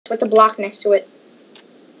with a block next to it.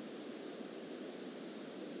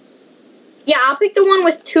 Yeah, I'll pick the one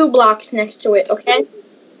with 2 blocks next to it, okay?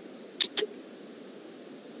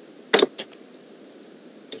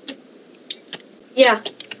 Yeah.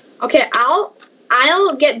 Okay,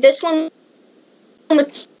 I'll get this one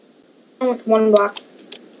with 1 block.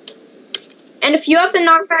 And if you have the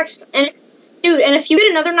knockbacks, and if you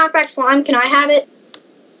get another knockback slime, can I have it?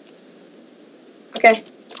 Okay.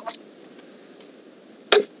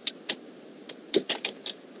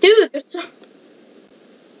 Dude, there's so...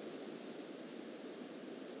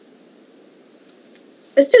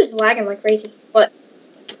 This dude's lagging like crazy. What?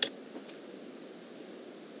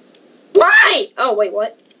 Why? Oh, wait,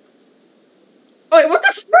 what? Oh, wait, what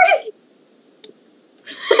the frick?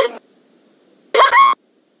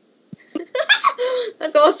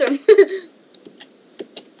 That's awesome.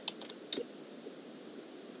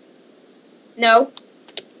 No.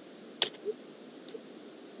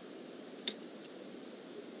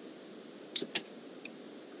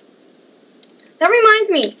 That reminds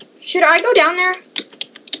me. Should I go down there?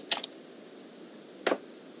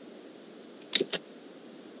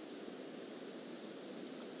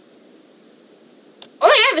 All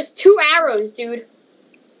I have is 2 arrows, dude.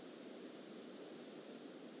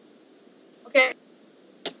 Okay.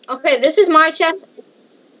 Okay, this is my chest.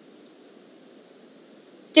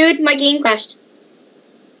 Dude, my game crashed.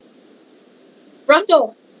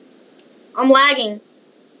 Russell, I'm lagging.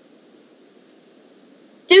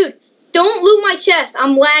 Dude, don't loot my chest.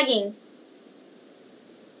 I'm lagging.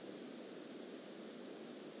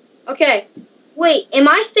 Okay. Wait, am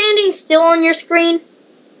I standing still on your screen?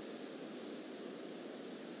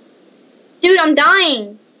 Dude, I'm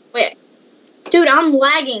dying. Wait. Dude, I'm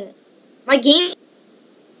lagging. My game...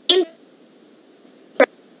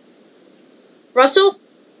 Russell?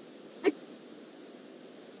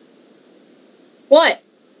 What?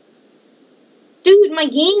 Dude, my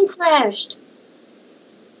game crashed.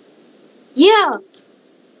 Yeah.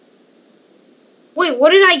 Wait,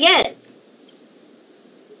 what did I get?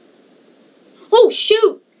 Oh,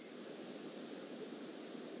 shoot.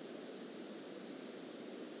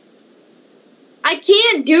 I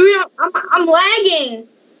can't, dude. I'm lagging.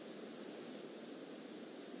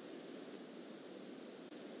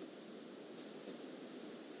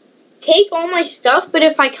 Take all my stuff, but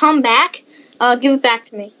if I come back, give it back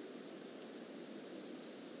to me.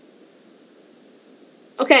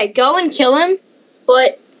 Okay, go and kill him,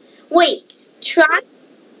 but wait, try.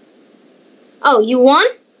 Oh, you won?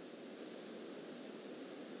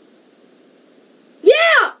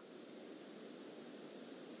 Yeah!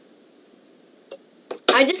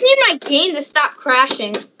 I just need my game to stop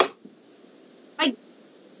crashing.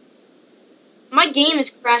 My game is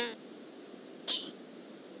crashing.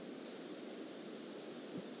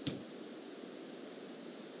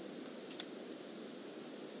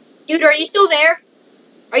 Dude, are you still there?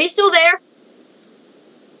 Are you still there?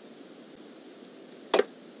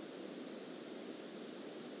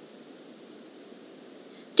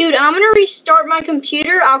 Dude, I'm gonna restart my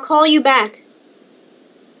computer. I'll call you back.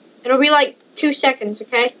 It'll be like 2 seconds,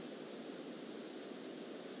 okay?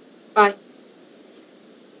 Bye.